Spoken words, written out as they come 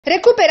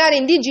Recuperare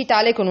in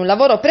digitale con un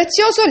lavoro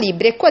prezioso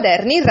libri e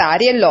quaderni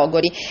rari e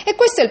logori. E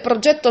questo è il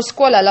progetto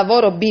Scuola,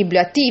 Lavoro,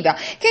 Bibliattiva,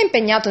 che ha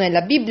impegnato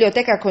nella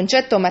Biblioteca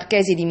Concetto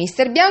Marchesi di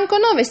Misterbianco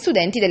 9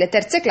 studenti delle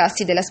terze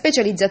classi della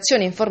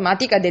specializzazione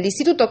informatica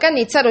dell'Istituto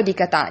Cannizzaro di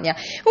Catania.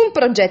 Un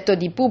progetto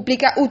di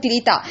pubblica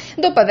utilità.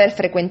 Dopo aver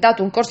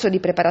frequentato un corso di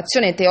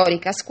preparazione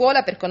teorica a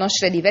scuola per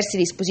conoscere diversi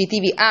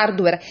dispositivi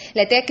hardware,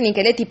 le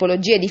tecniche e le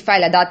tipologie di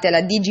file adatte alla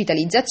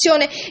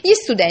digitalizzazione, gli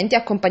studenti,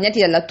 accompagnati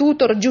dalla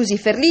tutor Giusy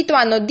Ferlito,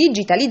 hanno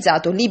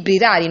digitalizzato libri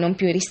rari non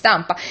più in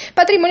ristampa,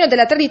 patrimonio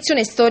della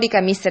tradizione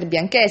storica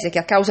misterbianchese che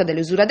a causa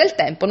dell'usura del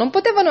tempo non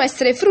potevano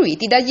essere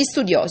fruiti dagli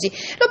studiosi.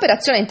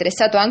 L'operazione ha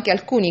interessato anche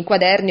alcuni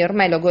quaderni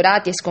ormai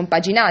logorati e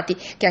scompaginati,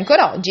 che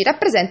ancora oggi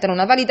rappresentano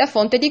una valida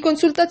fonte di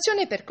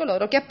consultazione per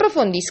coloro che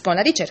approfondiscono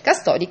la ricerca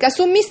storica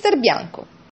su Misterbianco.